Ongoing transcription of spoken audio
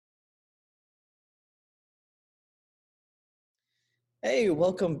Hey,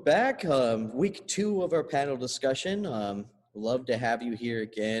 welcome back. Week two of our panel discussion. Love to have you here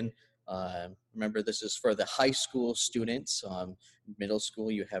again. Remember, this is for the high school students. Middle school,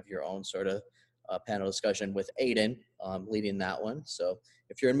 you have your own sort of panel discussion with Aiden leading that one. So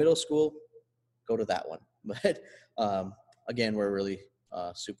if you're in middle school, go to that one. But again, we're really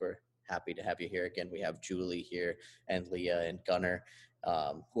super happy to have you here. Again, we have Julie here and Leah and Gunnar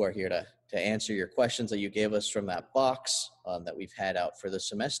who are here to answer your questions that you gave us from that box that we've had out for the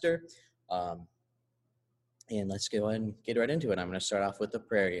semester. And let's go ahead and get right into it. I'm going to start off with the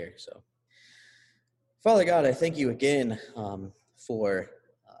prayer here. So, Father God, I thank you again for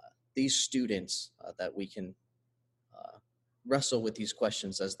these students that we can wrestle with these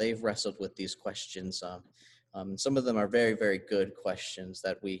questions as they've wrestled with these questions. Some of them are very, very good questions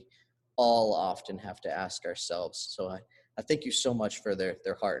that we all often have to ask ourselves. So I thank you so much for their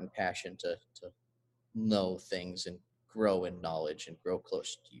heart and passion to know things and grow in knowledge and grow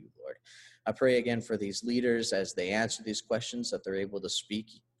close to you, Lord. I pray again for these leaders as they answer these questions that they're able to speak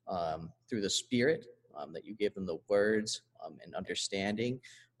through the Spirit, that you give them the words and understanding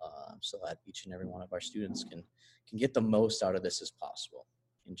so that each and every one of our students can get the most out of this as possible.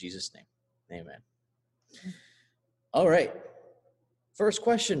 In Jesus' name, amen. All right. First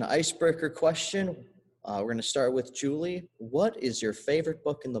question, icebreaker question. We're going to start with Julie. What is your favorite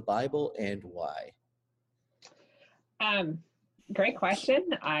book in the Bible and why? Great question.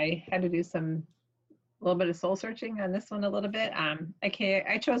 I had to do a little bit of soul searching on this one a little bit.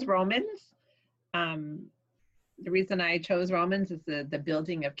 I chose Romans. The reason I chose Romans is the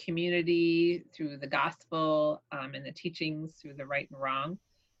building of community through the gospel and the teachings through the right and wrong,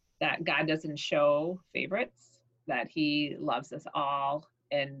 that God doesn't show favorites, that he loves us all,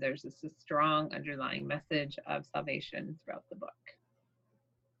 and there's a strong underlying message of salvation throughout the book.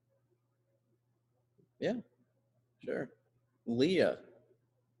 Yeah, sure. Leah,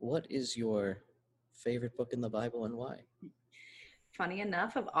 what is your favorite book in the Bible and why? Funny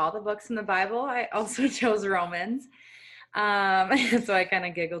enough, of all the books in the Bible, I also chose Romans. So I kind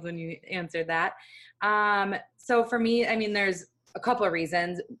of giggled when you answered that. So for me, I mean, there's a couple of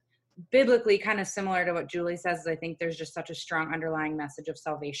reasons. Biblically, kind of similar to what Julie says, I think there's just such a strong underlying message of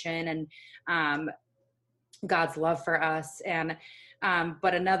salvation and God's love for us. And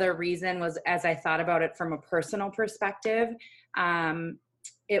but another reason was, as I thought about it from a personal perspective,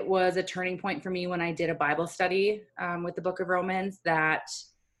 it was a turning point for me when I did a Bible study with the book of Romans, that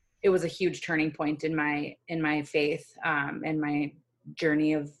it was a huge turning point in my faith and my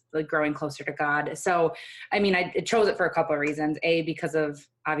journey of like growing closer to God. So, I mean, I chose it for a couple of reasons. A, because of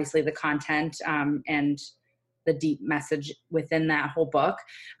obviously the content and the deep message within that whole book.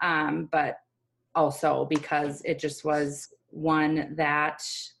 But also because it just was one that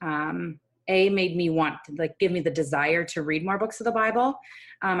made me want to like give me the desire to read more books of the Bible.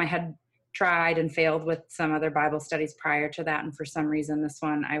 I had tried and failed with some other Bible studies prior to that, and for some reason this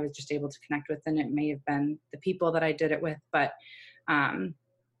one I was just able to connect with, and it may have been the people that I did it with, but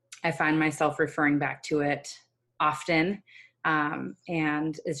I find myself referring back to it often,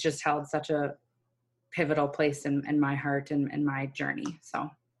 and it's just held such a pivotal place in my heart and my journey. So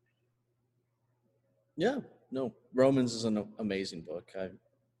yeah, no, Romans is an amazing book.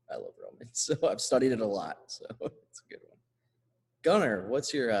 I love Romans, so I've studied it a lot, so it's a good one. Gunnar,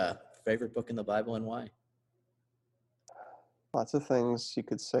 what's your favorite book in the Bible and why? Lots of things you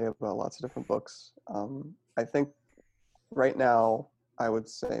could say about lots of different books. I think right now I would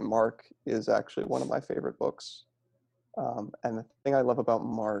say Mark is actually one of my favorite books. And the thing I love about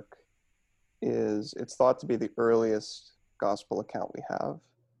Mark is it's thought to be the earliest gospel account we have.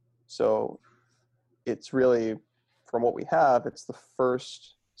 So it's really, from what we have, it's the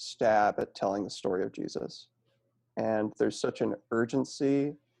first stab at telling the story of Jesus. And there's such an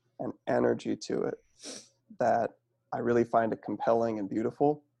urgency and energy to it that I really find it compelling and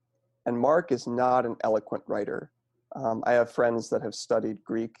beautiful. And Mark is not an eloquent writer. I have friends that have studied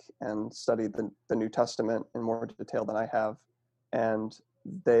Greek and studied the New Testament in more detail than I have. And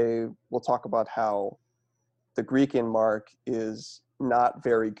they will talk about how the Greek in Mark is not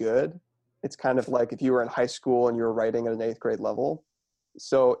very good. It's kind of like if you were in high school and you were writing at an 8th grade level.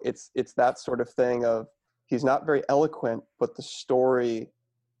 So it's that sort of thing of, he's not very eloquent, but the story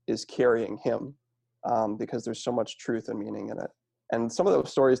is carrying him because there's so much truth and meaning in it. And some of those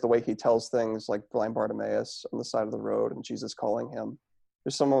stories, the way he tells things, like blind Bartimaeus on the side of the road and Jesus calling him,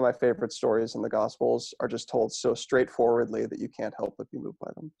 there's some of my favorite stories in the Gospels are just told so straightforwardly that you can't help but be moved by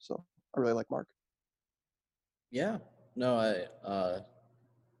them. So I really like Mark. Yeah, no,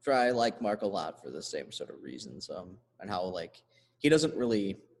 I like Mark a lot for the same sort of reasons, and how like he doesn't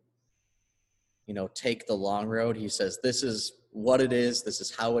really, take the long road. He says, this is what it is, this is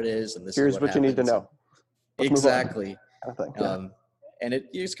how it is, and this Here's is what you need to know. Let's move on. Exactly. Kind of thing. Yeah. And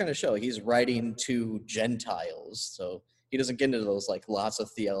it just kind of show he's writing to Gentiles, so he doesn't get into those like lots of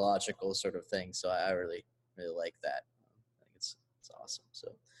theological sort of things. So I really like that. I think it's awesome.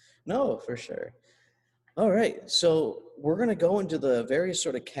 So no, for sure. All right, so we're gonna go into the various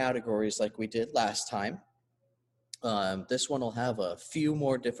sort of categories like we did last time. This one will have a few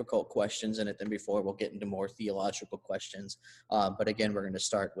more difficult questions in it than before. We'll get into more theological questions, but again, we're going to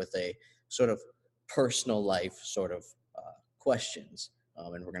start with a sort of personal life sort of questions,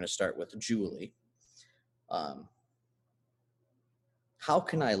 and we're going to start with Julie. How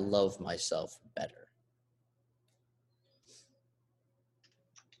can I love myself better?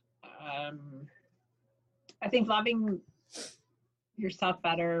 I think loving yourself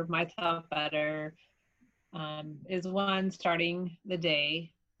better, myself better, is one, starting the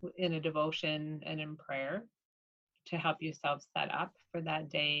day in a devotion and in prayer to help yourself set up for that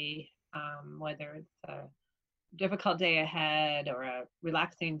day, whether it's a difficult day ahead or a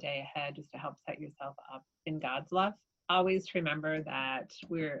relaxing day ahead, just to help set yourself up in God's love. Always remember that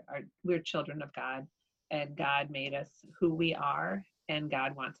we're children of God, and God made us who we are, and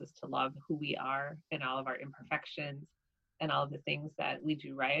God wants us to love who we are and all of our imperfections and all of the things that we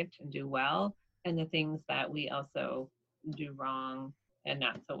do right and do well, and the things that we also do wrong and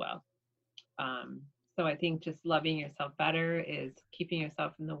not so well. So I think just loving yourself better is keeping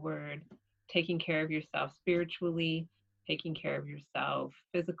yourself in the Word, taking care of yourself spiritually, taking care of yourself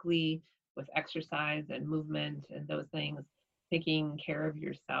physically with exercise and movement and those things, taking care of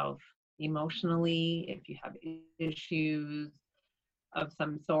yourself emotionally if you have issues of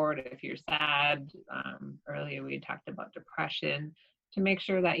some sort, if you're sad. Earlier we talked about depression, to make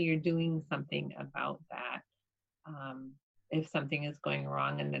sure that you're doing something about that. If something is going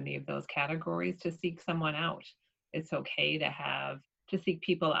wrong in any of those categories, to seek someone out. It's okay to seek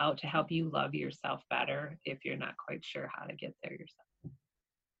people out to help you love yourself better if you're not quite sure how to get there yourself.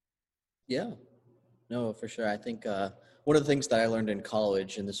 Yeah, no, for sure. I think one of the things that I learned in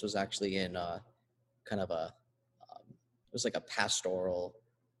college, and this was actually in kind of it was like a pastoral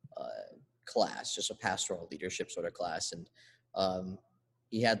class, just a pastoral leadership sort of class. And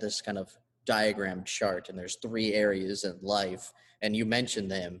he had this kind of diagram chart, and there's 3 areas in life, and you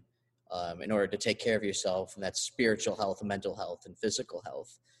mentioned them in order to take care of yourself, and that's spiritual health, mental health, and physical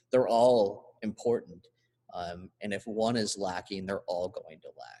health. They're all important. And if one is lacking, they're all going to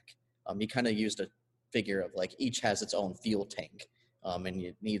lack. He kind of used a figure of like each has its own fuel tank, and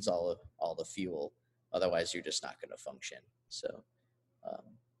it needs all the fuel. Otherwise, you're just not going to function. So,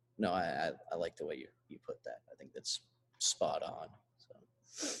 no, I like the way you put that. I think that's spot on.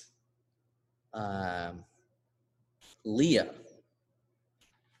 So, Leah,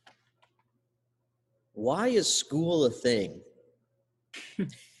 why is school a thing?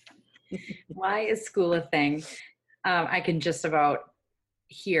 Why is school a thing? I can just about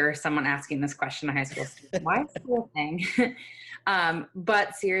hear someone asking this question to high school students. Why is school a thing?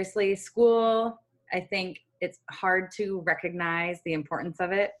 But seriously, school, I think it's hard to recognize the importance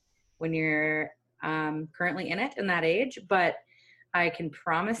of it when you're currently in it in that age. But I can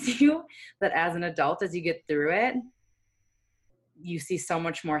promise you that as an adult, as you get through it, you see so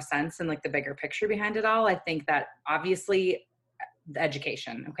much more sense and like the bigger picture behind it all. I think that obviously the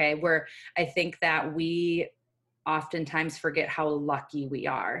education, okay, where I think that we oftentimes forget how lucky we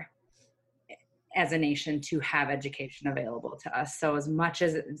are as a nation to have education available to us. So as much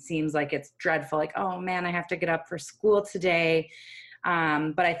as it seems like it's dreadful, like, oh man, I have to get up for school today.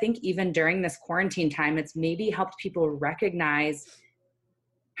 But I think even during this quarantine time, it's maybe helped people recognize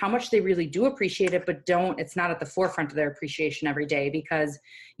how much they really do appreciate it, but it's not at the forefront of their appreciation every day, because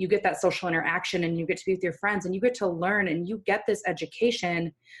you get that social interaction and you get to be with your friends and you get to learn and you get this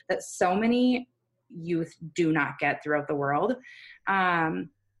education that so many youth do not get throughout the world.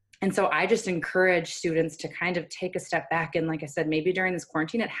 And so I just encourage students to kind of take a step back. And like I said, maybe during this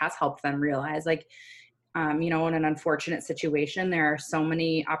quarantine, it has helped them realize like, in an unfortunate situation, there are so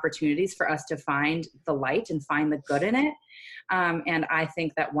many opportunities for us to find the light and find the good in it. And I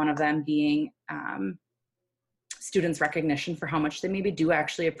think that one of them being students' recognition for how much they maybe do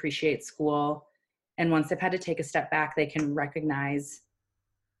actually appreciate school. And once they've had to take a step back, they can recognize,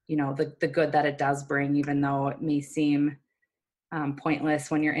 the good that it does bring, even though it may seem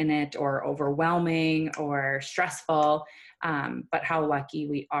pointless when you're in it, or overwhelming or stressful. But how lucky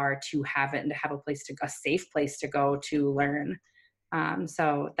we are to have it and to have a safe place to go to learn.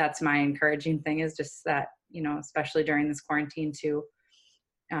 So that's my encouraging thing, is just that, especially during this quarantine, to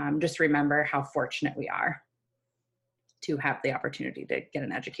just remember how fortunate we are to have the opportunity to get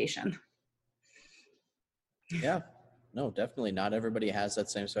an education. Yeah, no, definitely not everybody has that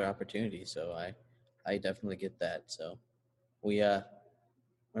same sort of opportunity. So I definitely get that. So we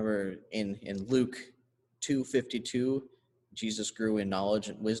remember in Luke 2:52, Jesus grew in knowledge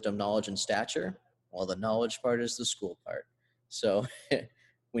and wisdom, knowledge and stature. Well, the knowledge part is the school part. So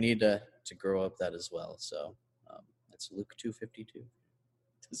we need to grow up that as well. So that's Luke 2:52.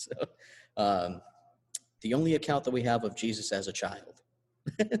 So the only account that we have of Jesus as a child.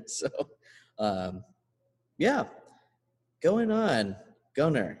 So yeah, going on,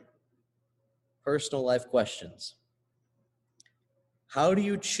 Gunnar, personal life questions. How do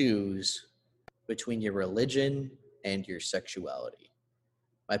you choose between your religion and your sexuality?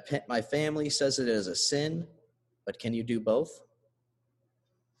 My family says it is a sin, but can you do both?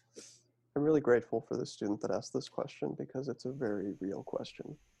 I'm really grateful for the student that asked this question because it's a very real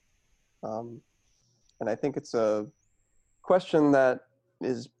question. And I think it's a question that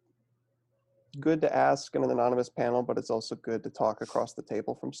is good to ask in an anonymous panel, but it's also good to talk across the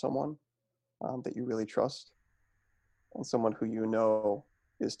table from someone that you really trust and someone who you know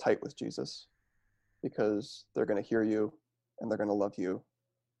is tight with Jesus, because they're going to hear you and they're going to love you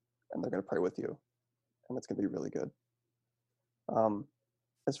and they're going to pray with you, and it's going to be really good.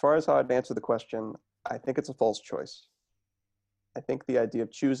 As far as how I'd answer the question, I think it's a false choice. I think the idea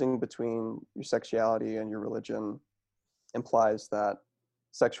of choosing between your sexuality and your religion implies that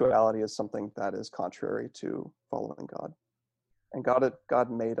sexuality is something that is contrary to following God. And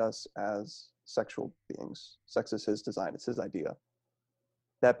God made us as sexual beings. Sex is his design, it's his idea.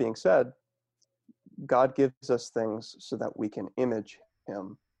 That being said, God gives us things so that we can image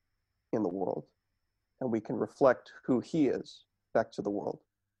him in the world, and we can reflect who he is back to the world.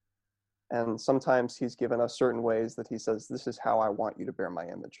 And sometimes he's given us certain ways that he says, this is how I want you to bear my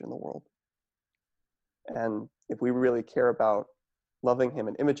image in the world. And if we really care about loving him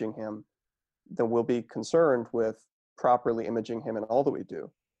and imaging him, then we'll be concerned with properly imaging him in all that we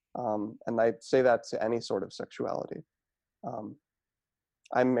do. And I say that to any sort of sexuality.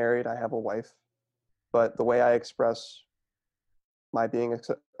 I'm married, I have a wife, but the way I express my being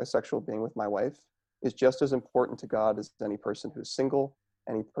a sexual being with my wife is just as important to God as any person who's single,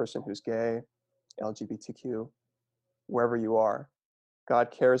 any person who's gay, LGBTQ, wherever you are. God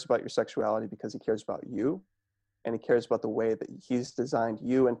cares about your sexuality because he cares about you, and he cares about the way that he's designed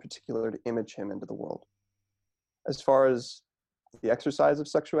you in particular to image him into the world. As far as the exercise of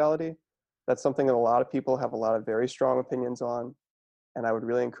sexuality, that's something that a lot of people have a lot of very strong opinions on, and I would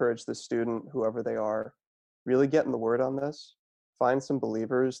really encourage the student, whoever they are, really get in the word on this. Find some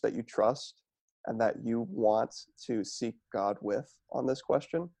believers that you trust and that you want to seek God with on this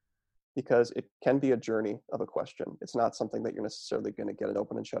question, because it can be a journey of a question. It's not something that you're necessarily going to get an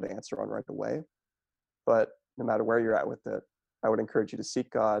open and shut answer on right away. But no matter where you're at with it, I would encourage you to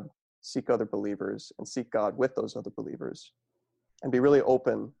seek God, seek other believers, and seek God with those other believers. And be really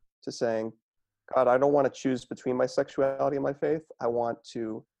open to saying, God, I don't want to choose between my sexuality and my faith. I want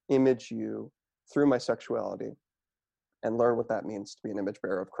to image you through my sexuality and learn what that means to be an image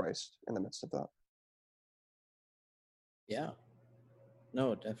bearer of Christ in the midst of that. Yeah.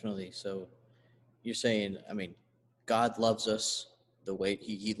 No, definitely. So you're saying, I mean, God loves us the way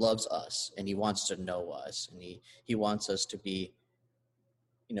he loves us, and he wants to know us, and he wants us to be,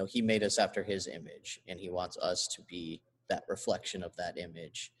 he made us after his image, and he wants us to be that reflection of that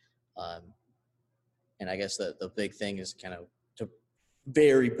image. And I guess the big thing is kind of, to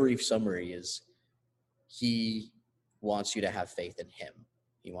very brief summary, is he wants you to have faith in him.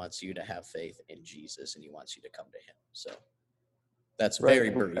 He wants you to have faith in Jesus, and he wants you to come to him. So that's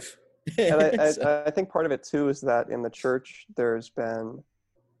very brief. And I think part of it too is that in the church, there's been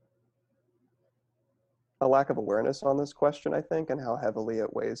a lack of awareness on this question, I think, and how heavily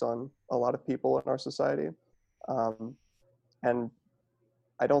it weighs on a lot of people in our society. And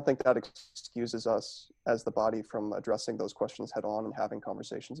I don't think that excuses us as the body from addressing those questions head on and having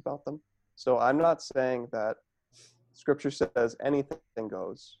conversations about them. So I'm not saying that Scripture says anything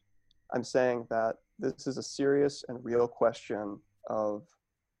goes. I'm saying that this is a serious and real question of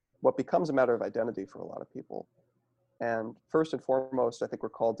what becomes a matter of identity for a lot of people. And first and foremost, I think we're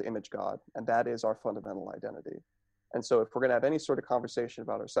called to image God, and that is our fundamental identity. And so if we're going to have any sort of conversation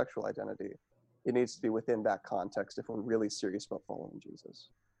about our sexual identity, it needs to be within that context if we're really serious about following Jesus.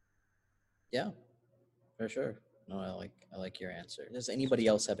 Yeah, for sure. No, I like your answer. Does anybody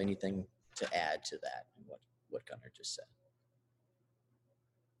else have anything to add to that, what Gunnar just said?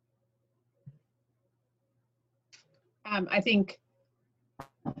 I think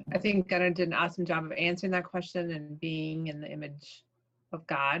Gunnar did an awesome job of answering that question and being in the image of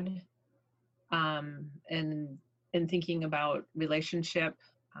God, and thinking about relationship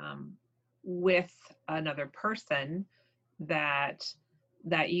with another person. that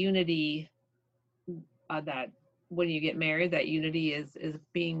unity, that when you get married, that unity is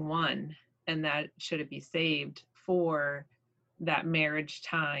being one, and that should it be saved for that marriage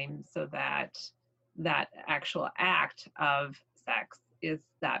time, so that that actual act of sex is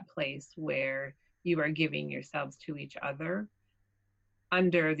that place where you are giving yourselves to each other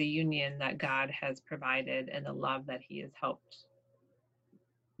under the union that God has provided and the love that he has helped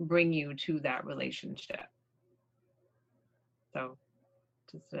bring you to that relationship. So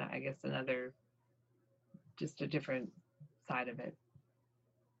just I guess just a different side of it.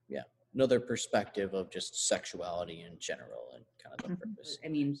 Yeah, another perspective of just sexuality in general and kind of the purpose. I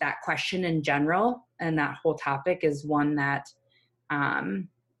mean, that question in general and that whole topic is one that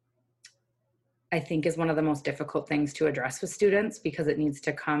I think is one of the most difficult things to address with students, because it needs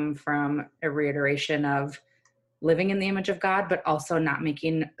to come from a reiteration of living in the image of God, but also not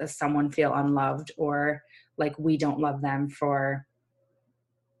making someone feel unloved or like we don't love them for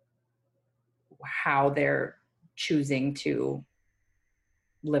how they're choosing to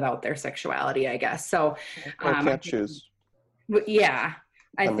live out their sexuality, I guess. So I can't choose. Yeah,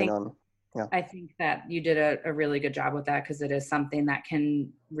 I think Yeah. I think that you did a really good job with that, because it is something that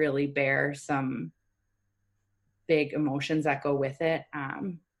can really bear some big emotions that go with it.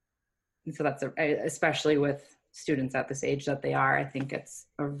 And so that's especially with students at this age that they are, I think it's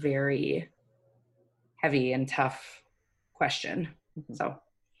a very heavy and tough question. So,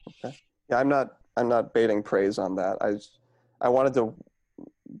 okay. Yeah, I'm not baiting praise on that. I wanted to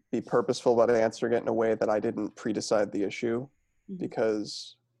be purposeful about answering it in a way that I didn't pre-decide the issue,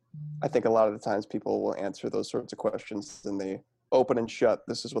 because I think a lot of the times people will answer those sorts of questions and they open and shut,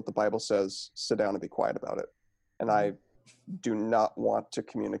 this is what the Bible says, sit down and be quiet about it. And I do not want to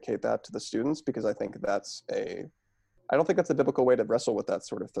communicate that to the students, because I think I don't think that's a biblical way to wrestle with that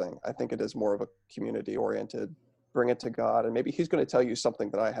sort of thing. I think it is more of a community oriented, bring it to God, and maybe he's going to tell you something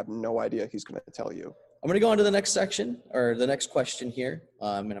that I have no idea he's going to tell you. I'm going to go on to the next section, or the next question here.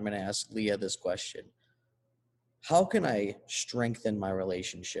 And I'm going to ask Leah this question. How can I strengthen my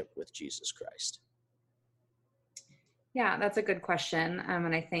relationship with Jesus Christ? yeah, that's a good question.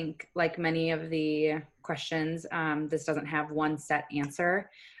 And I think, like many of the questions, this doesn't have one set answer.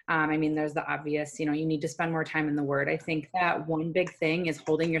 I mean, there's the obvious, you need to spend more time in the Word. I think that one big thing is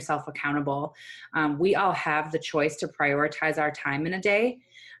holding yourself accountable. We all have the choice to prioritize our time in a day.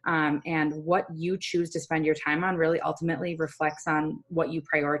 And what you choose to spend your time on really ultimately reflects on what you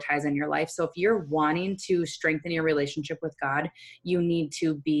prioritize in your life. So if you're wanting to strengthen your relationship with God, you need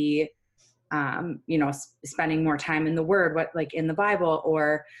to be spending more time in the Word, like in the Bible,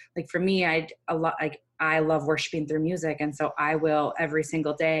 or like for me, I love worshiping through music. And so I will every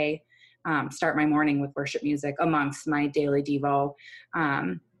single day start my morning with worship music amongst my daily Devo.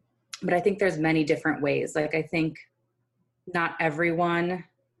 But I think there's many different ways. Like, I think not everyone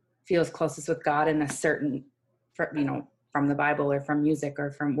feels closest with God in a certain, from the Bible or from music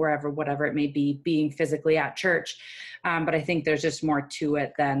or from wherever, whatever it may be, being physically at church. But I think there's just more to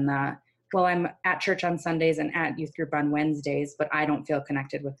it than well, I'm at church on Sundays and at youth group on Wednesdays, but I don't feel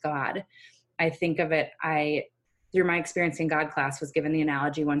connected with God. I think of it, through my experience in God class, was given the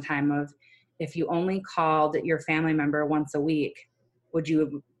analogy one time of, if you only called your family member once a week, would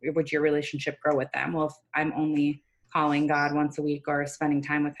your relationship grow with them? Well, if I'm only calling God once a week or spending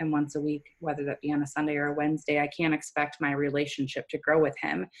time with him once a week, whether that be on a Sunday or a Wednesday, I can't expect my relationship to grow with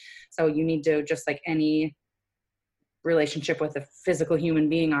him. So you need to, just like any relationship with a physical human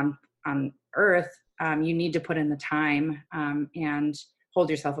being on earth, you need to put in the time and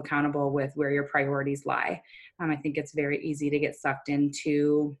hold yourself accountable with where your priorities lie. I think it's very easy to get sucked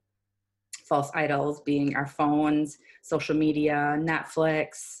into false idols, being our phones, social media,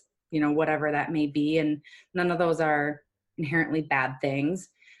 Netflix, whatever that may be. And none of those are inherently bad things,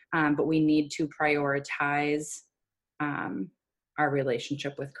 but we need to prioritize our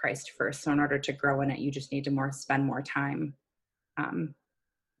relationship with Christ first. So in order to grow in it, you just need to spend more time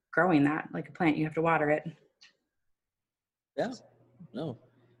growing that. Like a plant, you have to water it. Yeah. No.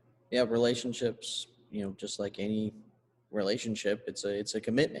 Yeah, relationships, just like any relationship, it's a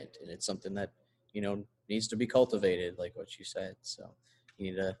commitment, and it's something that, needs to be cultivated, like what you said. So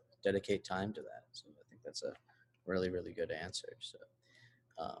you need to dedicate time to that. So I think that's a really, really good answer. So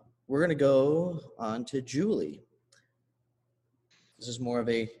we're going to go on to Julie. This is more of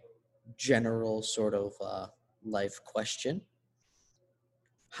a general sort of life question.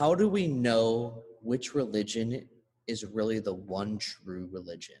 How do we know which religion is really the one true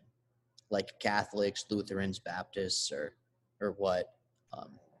religion? Like Catholics, Lutherans, Baptists, or what?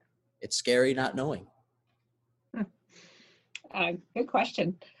 It's scary not knowing. Good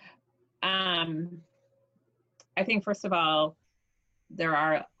question. I think, first of all, there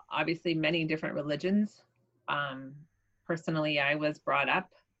are obviously many different religions. Personally, I was brought up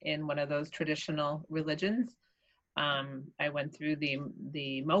in one of those traditional religions. I went through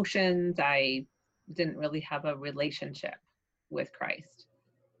the motions. I didn't really have a relationship with Christ.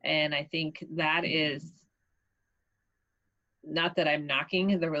 And I think that is not that I'm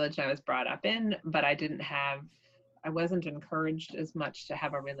knocking the religion I was brought up in, but I wasn't encouraged as much to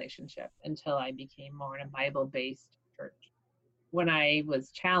have a relationship until I became more in a Bible-based church. When I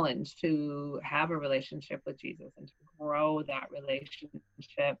was challenged to have a relationship with Jesus and to grow that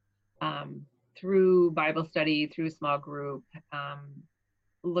relationship through Bible study, through small group,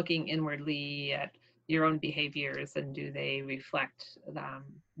 looking inwardly at your own behaviors and do they reflect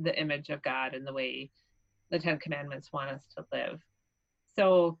the image of God and the way the Ten Commandments want us to live.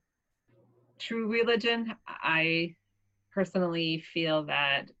 So true religion, I personally feel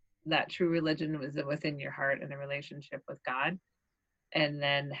that true religion was within your heart and a relationship with God, and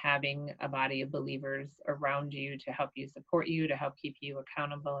then having a body of believers around you to help you, support you, to help keep you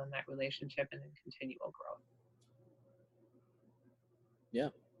accountable in that relationship and in continual growth. Yeah.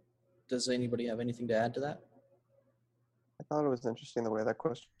 Does anybody have anything to add to that? I thought it was interesting the way that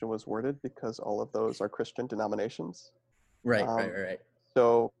question was worded because all of those are Christian denominations. Right.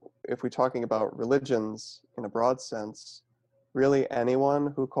 So if we're talking about religions in a broad sense, really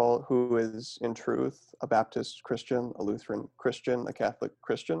anyone who is in truth a Baptist Christian, a Lutheran Christian, a Catholic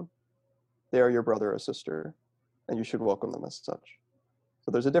Christian, they are your brother or sister, and you should welcome them as such. So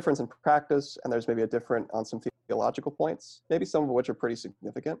there's a difference in practice, and there's maybe a different on some theological points, maybe some of which are pretty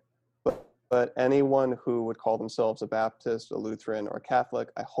significant. But anyone who would call themselves a Baptist, a Lutheran, or a Catholic,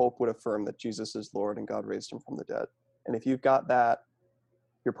 I hope would affirm that Jesus is Lord and God raised him from the dead. And if you've got that,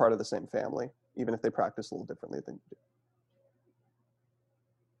 you're part of the same family, even if they practice a little differently than you do.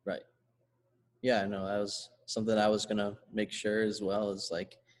 Right. Yeah, no, that was something I was going to make sure as well, is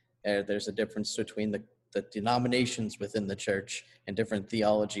like there's a difference between the denominations within the church and different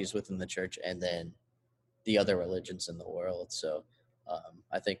theologies within the church and then the other religions in the world. So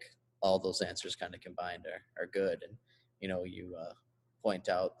I think all those answers kind of combined are good. And, you point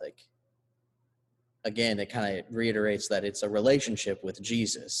out, like, again, it kind of reiterates that it's a relationship with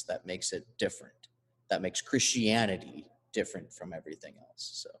Jesus that makes it different, that makes Christianity different from everything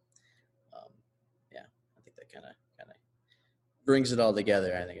else. So, yeah, I think that kind of brings it all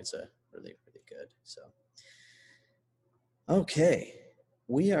together. I think it's a really, really good. So, okay,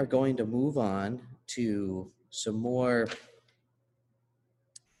 we are going to move on to some more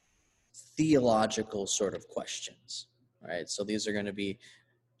theological sort of questions. All right, so these are going to be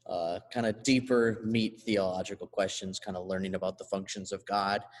kind of deeper meat theological questions, kind of learning about the functions of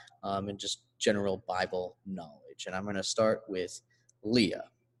God and just general Bible knowledge. And I'm going to start with Leah.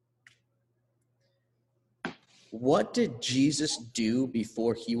 What did Jesus do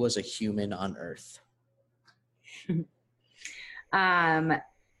before he was a human on earth?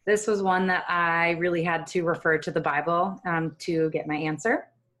 This was one that I really had to refer to the Bible to get my answer.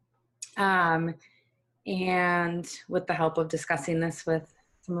 And with the help of discussing this with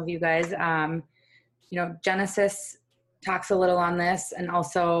some of you guys, Genesis talks a little on this, and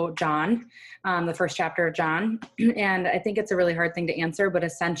also John, the first chapter of John. And I think it's a really hard thing to answer, but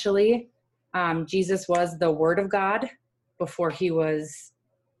essentially, Jesus was the Word of God before he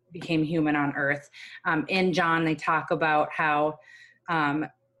became human on earth. In John, they talk about how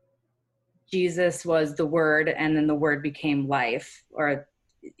Jesus was the Word, and then the Word became life,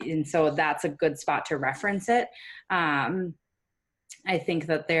 and so that's a good spot to reference it. I think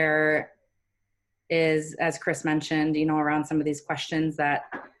that there is, as Chris mentioned, around some of these questions that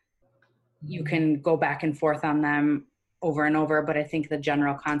you can go back and forth on them over and over, but I think the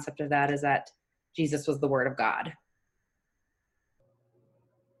general concept of that is that Jesus was the Word of God.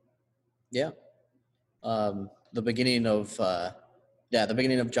 Yeah. The beginning of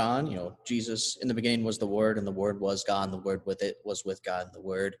John, Jesus, in the beginning was the Word, and the Word was God, and the Word was with God, and the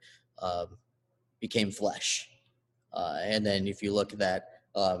Word became flesh. And then if you look at that,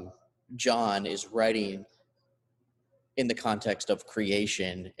 John is writing in the context of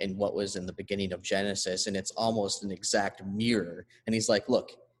creation and what was in the beginning of Genesis, and it's almost an exact mirror. And he's like,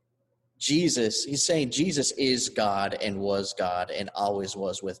 look, he's saying Jesus is God and always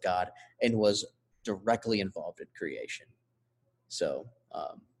was with God and was directly involved in creation. So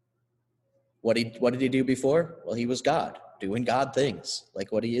what did he do before? Well, he was God, doing God things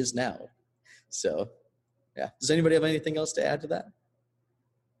like what he is now. So, yeah. Does anybody have anything else to add to that?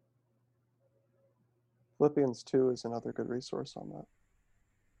 Philippians 2 is another good resource on that.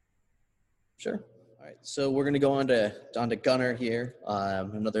 Sure. All right. So we're going to go on to Gunnar here.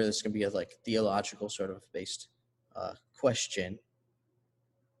 This is going to be a theological sort of based question,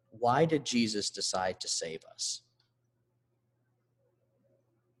 why did Jesus decide to save us?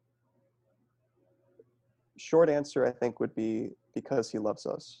 Short answer, I think, would be because he loves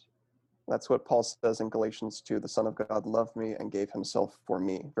us. That's what Paul says in Galatians 2, the Son of God loved me and gave himself for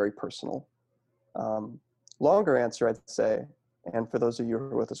me, very personal. Longer answer, I'd say, and for those of you who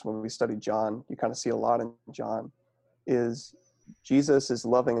were with us when we studied John, you kind of see a lot in John, is Jesus is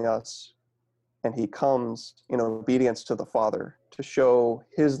loving us, and he comes in obedience to the Father to show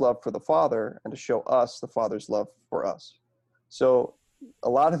his love for the Father and to show us the Father's love for us. So a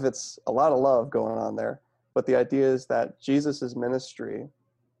lot of love going on there, but the idea is that Jesus's ministry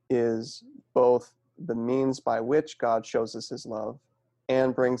is both the means by which God shows us his love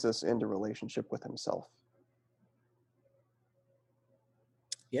and brings us into relationship with himself.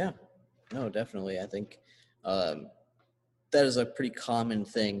 Yeah, no, definitely. I think that is a pretty common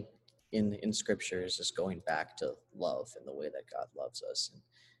thing in scripture, is just going back to love and the way that God loves us. And,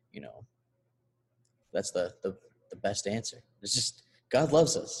 that's the best answer. It's just God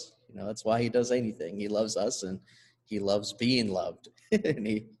loves us. That's why he does anything. He loves us, and he loves being loved, and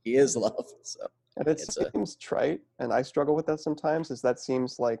he is love. So, and it seems trite, and I struggle with that sometimes, is that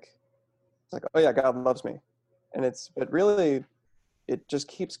seems like, it's like, oh yeah, God loves me. But really, it just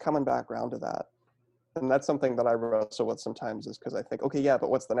keeps coming back around to that. And that's something that I wrestle with sometimes, is because I think, okay, yeah, but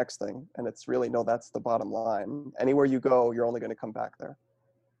what's the next thing? And it's really, no, that's the bottom line. Anywhere you go, you're only going to come back there.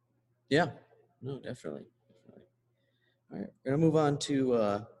 Yeah, no, definitely. All right, we're going to move on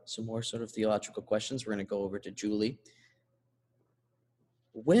to some more sort of theological questions. We're going to go over to Julie.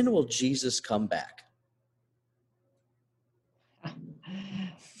 When will Jesus come back?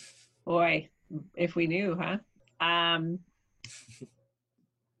 Boy, if we knew, huh?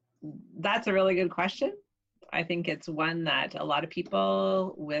 That's a really good question. I think it's one that a lot of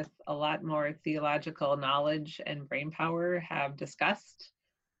people with a lot more theological knowledge and brain power have discussed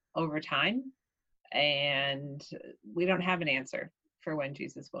over time. And we don't have an answer for when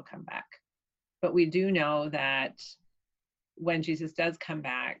Jesus will come back. But we do know that when Jesus does come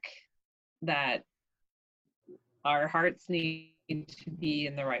back, that our hearts need to be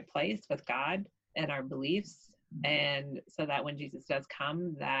in the right place with God and our beliefs. And so that when Jesus does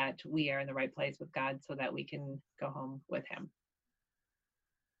come, that we are in the right place with God so that we can go home with him.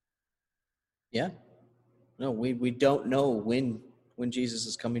 Yeah. No, we don't know when Jesus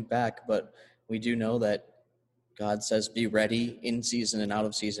is coming back, but we do know that God says be ready in season and out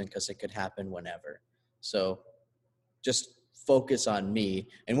of season, because it could happen whenever. So just focus on me,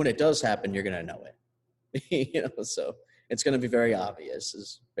 and when it does happen, you're going to know it. So it's going to be very obvious,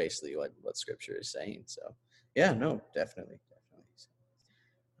 is basically what scripture is saying. So yeah, no, definitely.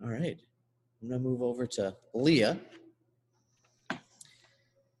 All right. I'm going to move over to Leah.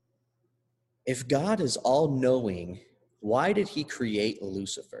 If God is all-knowing, why did he create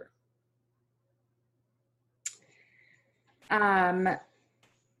Lucifer? Well,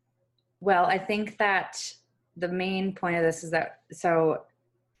 I think that the main point of this is that, so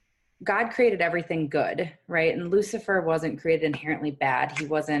God created everything good, right? And Lucifer wasn't created inherently bad.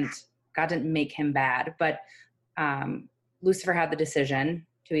 God didn't make him bad, but Lucifer had the decision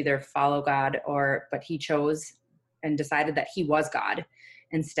to either follow God but he chose and decided that he was God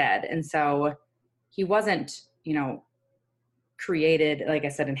instead. And so he wasn't, created, like I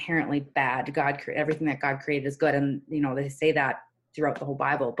said, inherently bad. Everything that God created is good. And, they say that throughout the whole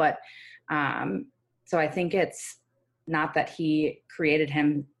Bible. But so I think it's not that he created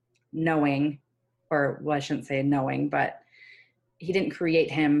him knowing, I shouldn't say knowing, but he didn't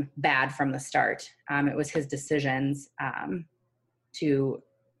create him bad from the start. It was his decisions to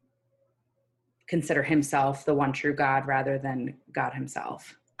consider himself the one true God rather than God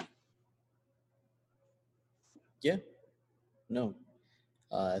himself. Yeah. No.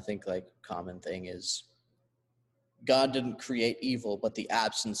 I think common thing is God didn't create evil, but the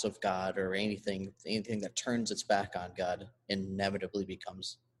absence of God or anything that turns its back on God inevitably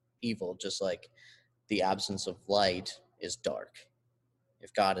becomes evil, just like the absence of light is dark.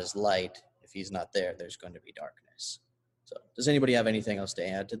 If God is light, if he's not there, there's going to be darkness. So does anybody have anything else to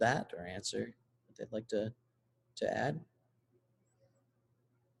add to that or answer that they'd like to add?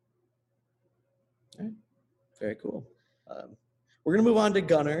 All right. Very cool. We're going to move on to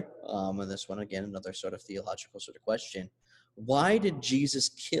Gunnar. And this one, again, another sort of theological sort of question. Why did Jesus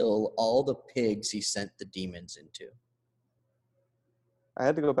kill all the pigs he sent the demons into? I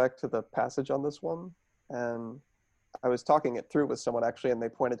had to go back to the passage on this one, and I was talking it through with someone actually, and they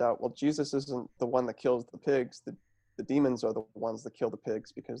pointed out, well, Jesus isn't the one that kills the pigs. The demons are the ones that kill the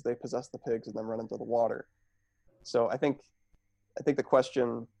pigs because they possess the pigs and then run into the water. So I think the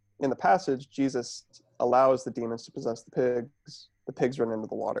question in the passage, Jesus allows the demons to possess the pigs run into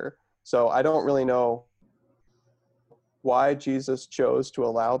the water. So I don't really know why Jesus chose to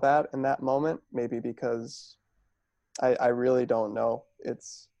allow that in that moment. Maybe because I really don't know.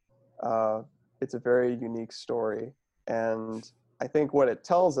 It's a very unique story. And I think what it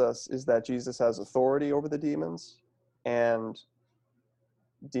tells us is that Jesus has authority over the demons, and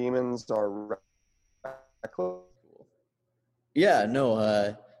demons are reckless. Yeah,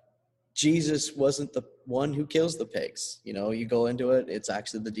 no, Jesus wasn't the one who kills the pigs. You know, you go into it, it's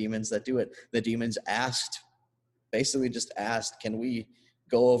actually the demons that do it. The demons basically just asked, can we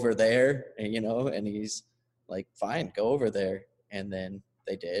go over there? And, you know, and he's like, fine, go over there. And then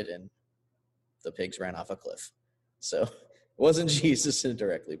they did, and the pigs ran off a cliff. So it wasn't Jesus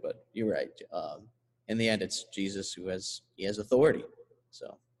indirectly, but you're right. In the end, it's Jesus who has authority.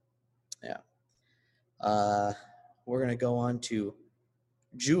 So, yeah. We're going to go on to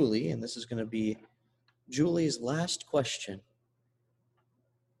Julie, and this is going to be Julie's last question.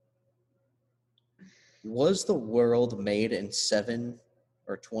 Was the world made in 7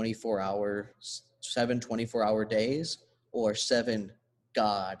 24-hour days, or 7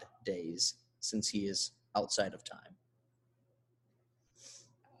 God days, since he is outside of time?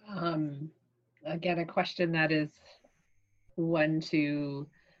 Again, a question that is one to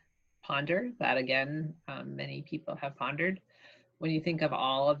ponder, that again, many people have pondered. When you think of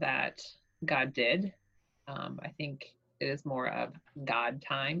all of that God did, I think it is more of God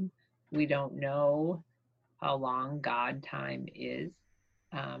time. We don't know how long God time is,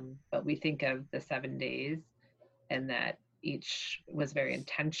 but we think of the 7 days, and that each was very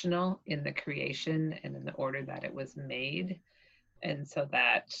intentional in the creation and in the order that it was made. And so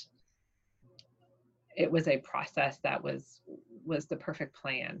that it was a process that was the perfect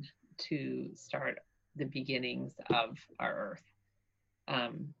plan to start the beginnings of our earth.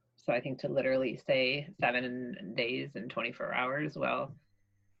 So I think to literally say 7 days and 24 hours, well,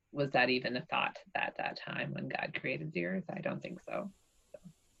 was that even a thought at that time when God created the earth? I don't think so.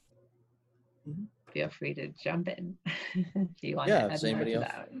 Feel free to jump in if you want to add does more anybody to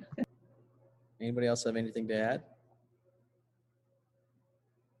else? that. Anybody else have anything to add?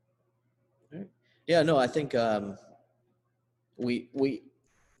 All right. Yeah, no, I think we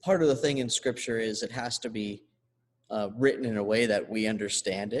part of the thing in Scripture is it has to be written in a way that we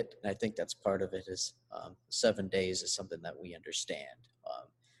understand it, and I think that's part of it. Is 7 days is something that we understand,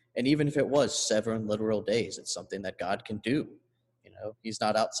 and even if it was 7 literal days, it's something that God can do. You know, he's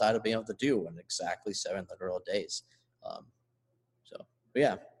not outside of being able to do in exactly 7 literal days. But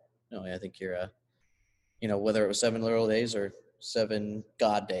yeah, no, I think you're, you know, whether it was 7 literal days or 7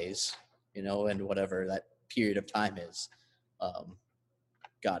 God days, you know, and whatever that period of time is,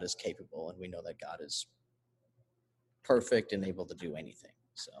 God is capable, and we know that God is perfect and able to do anything.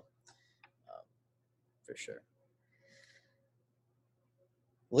 So, for sure.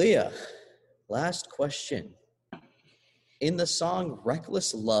 Leah, last question. In the song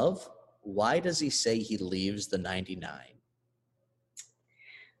Reckless Love, why does he say he leaves the 99?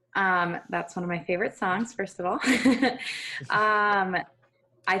 That's one of my favorite songs, first of all.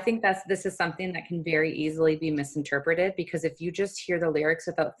 I think this is something that can very easily be misinterpreted, because if you just hear the lyrics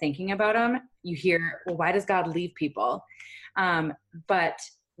without thinking about them, you hear, well, why does God leave people? But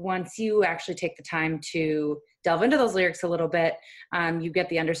once you actually take the time to delve into those lyrics a little bit, you get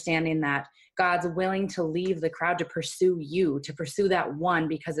the understanding that God's willing to leave the crowd to pursue you, to pursue that one,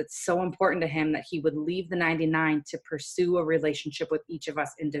 because it's so important to him that he would leave the 99 to pursue a relationship with each of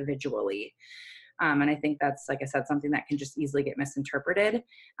us individually. And I think that's, like I said, something that can just easily get misinterpreted.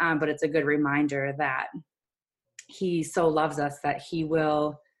 But it's a good reminder that he so loves us that he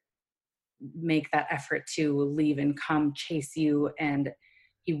will make that effort to leave and come chase you. And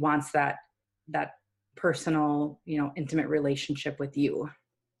he wants that personal, intimate relationship with you.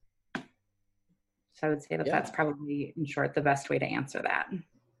 So I would say that that's probably, in short, the best way to answer that.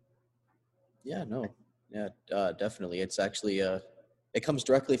 Yeah, no. Yeah, definitely. It's actually, it comes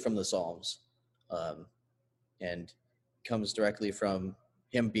directly from the Psalms, and comes directly from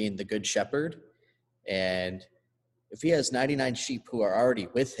him being the good shepherd. And if he has 99 sheep who are already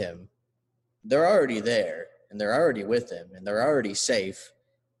with him, they're already there, and they're already with him, and they're already safe.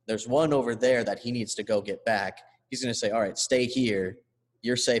 There's one over there that he needs to go get back. He's going to say, all right, stay here.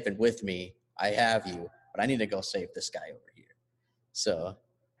 You're safe and with me. I have you, but I need to go save this guy over here. So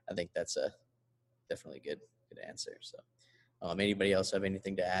I think that's a definitely good answer. So anybody else have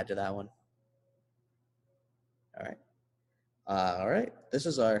anything to add to that one? All right. All right. This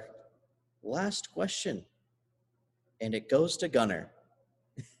is our last question, and it goes to Gunnar.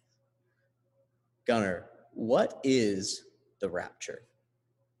 Gunnar, what is the rapture?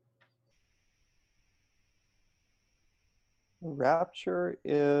 Rapture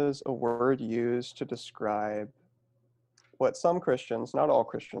is a word used to describe what some Christians, not all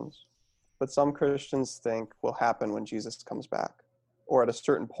Christians, but some Christians think will happen when Jesus comes back, or at a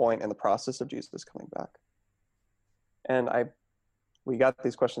certain point in the process of Jesus coming back. And we got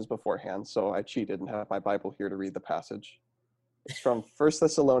these questions beforehand, so I cheated and have my Bible here to read the passage. It's from 1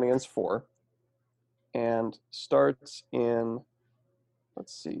 Thessalonians 4 and starts in,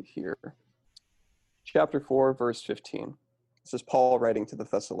 let's see here, chapter 4, verse 15. This is Paul writing to the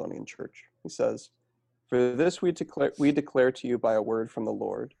Thessalonian church. He says, "For this we declare to you by a word from the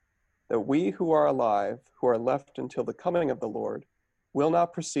Lord, that we who are alive, who are left until the coming of the Lord, will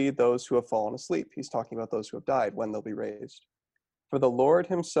not precede those who have fallen asleep." He's talking about those who have died, when they'll be raised. "For the Lord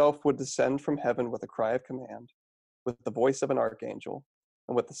himself would descend from heaven with a cry of command, with the voice of an archangel,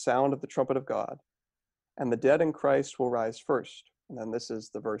 and with the sound of the trumpet of God. And the dead in Christ will rise first." And then this is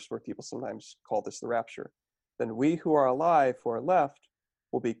the verse where people sometimes call this the rapture. "Then we who are alive, who are left,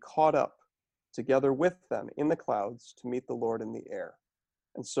 will be caught up together with them in the clouds to meet the Lord in the air.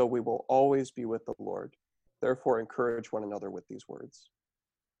 And so we will always be with the Lord. Therefore, encourage one another with these words."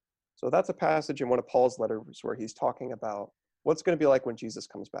 So that's a passage in one of Paul's letters where he's talking about what's going to be like when Jesus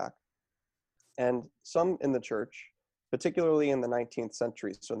comes back. And some in the church, particularly in the 19th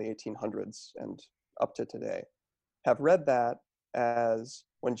century, so in the 1800s and up to today, have read that as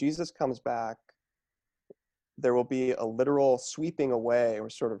when Jesus comes back, there will be a literal sweeping away or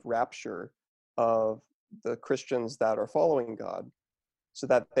sort of rapture of the Christians that are following God so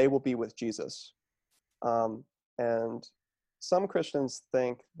that they will be with Jesus. And some Christians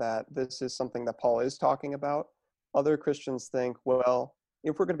think that this is something that Paul is talking about. Other Christians think, well,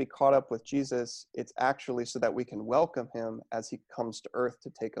 if we're going to be caught up with Jesus, it's actually so that we can welcome him as he comes to earth to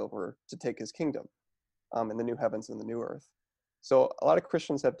take his kingdom in the new heavens and the new earth. So a lot of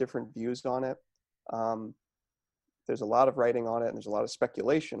Christians have different views on it. There's a lot of writing on it, and there's a lot of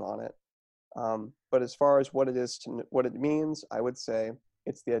speculation on it. But as far as what it means, I would say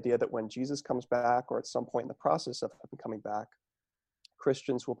it's the idea that when Jesus comes back, or at some point in the process of him coming back,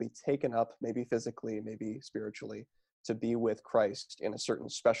 Christians will be taken up, maybe physically, maybe spiritually, to be with Christ in a certain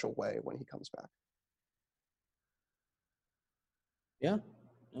special way when he comes back. Yeah,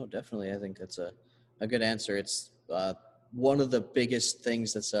 no, definitely. I think that's a good answer. It's one of the biggest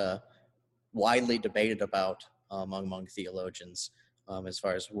things that's widely debated about among theologians, as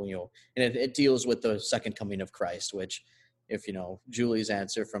far as, and it deals with the second coming of Christ, which, if Julie's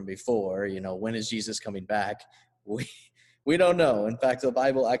answer from before, when is Jesus coming back? We don't know. In fact, the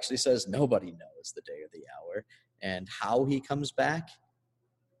Bible actually says nobody knows the day or the hour, and how he comes back.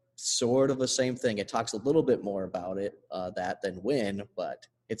 Sort of the same thing. It talks a little bit more about it than when, but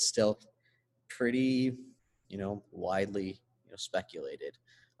it's still pretty, widely speculated.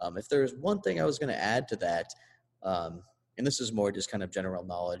 If there's one thing I was going to add to that, and this is more just kind of general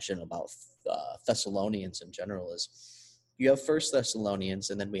knowledge and about Thessalonians in general, is you have First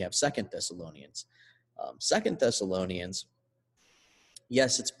Thessalonians and then we have Second Thessalonians. Second Thessalonians,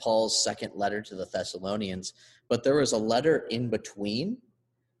 yes, it's Paul's second letter to the Thessalonians, but there was a letter in between.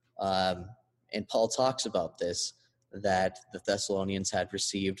 And Paul talks about this, that the Thessalonians had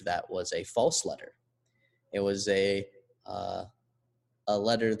received that was a false letter. It was a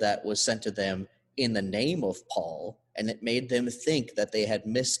letter that was sent to them in the name of Paul, and it made them think that they had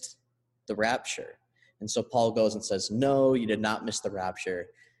missed the rapture. And so Paul goes and says, no, you did not miss the rapture.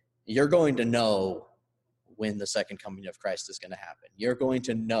 You're going to know when the second coming of Christ is going to happen. You're going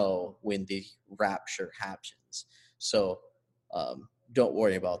to know when the rapture happens. So don't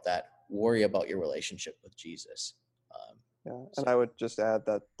worry about that. Worry about your relationship with Jesus. And I would just add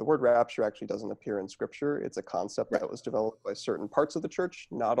that the word rapture actually doesn't appear in Scripture. It's a concept that was developed by certain parts of the church.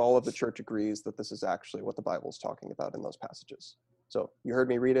 Not all of the church agrees that this is actually what the Bible is talking about in those passages. So you heard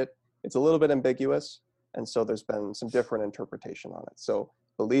me read it. It's a little bit ambiguous, and so there's been some different interpretation on it. So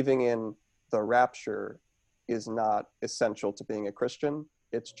believing in the rapture is not essential to being a Christian.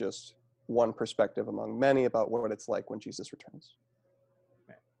 It's just one perspective among many about what it's like when Jesus returns.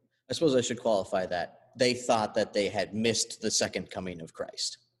 I suppose I should qualify that. They thought that they had missed the second coming of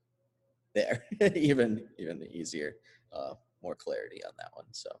Christ. There, even easier, more clarity on that one.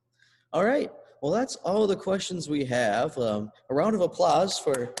 So, all right. Well, that's all the questions we have. A round of applause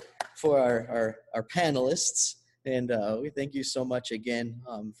for our panelists, and we thank you so much again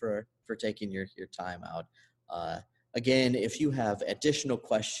for taking your time out. Again, if you have additional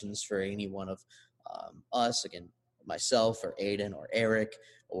questions for any one of us, again, myself or Aiden or Eric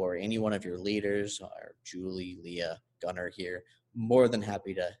or any one of your leaders, or Julie, Leah, Gunnar here, more than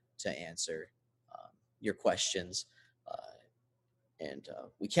happy to answer your questions. And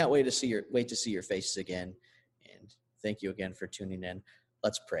we can't wait to see your faces again. And thank you again for tuning in.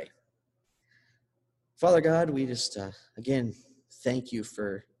 Let's pray. Father God, we just, again, thank you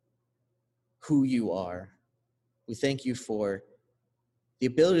for who you are. We thank you for the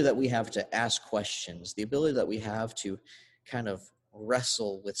ability that we have to ask questions, the ability that we have to kind of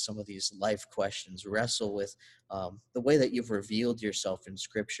wrestle with some of these life questions, wrestle with the way that you've revealed yourself in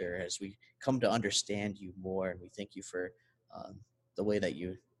Scripture as we come to understand you more. And we thank you for the way that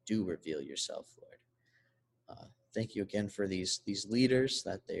you do reveal yourself, Lord. Thank you again for these leaders,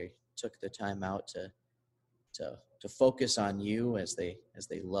 that they took the time out to focus on you as they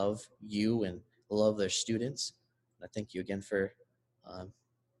love you and love their students. And I thank you again for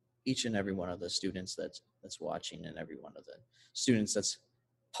each and every one of the students that's watching, and every one of the students that's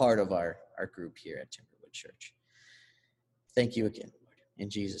part of our group here at Timberwood Church. Thank you again, Lord. In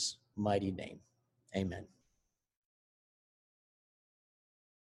Jesus' mighty name, amen.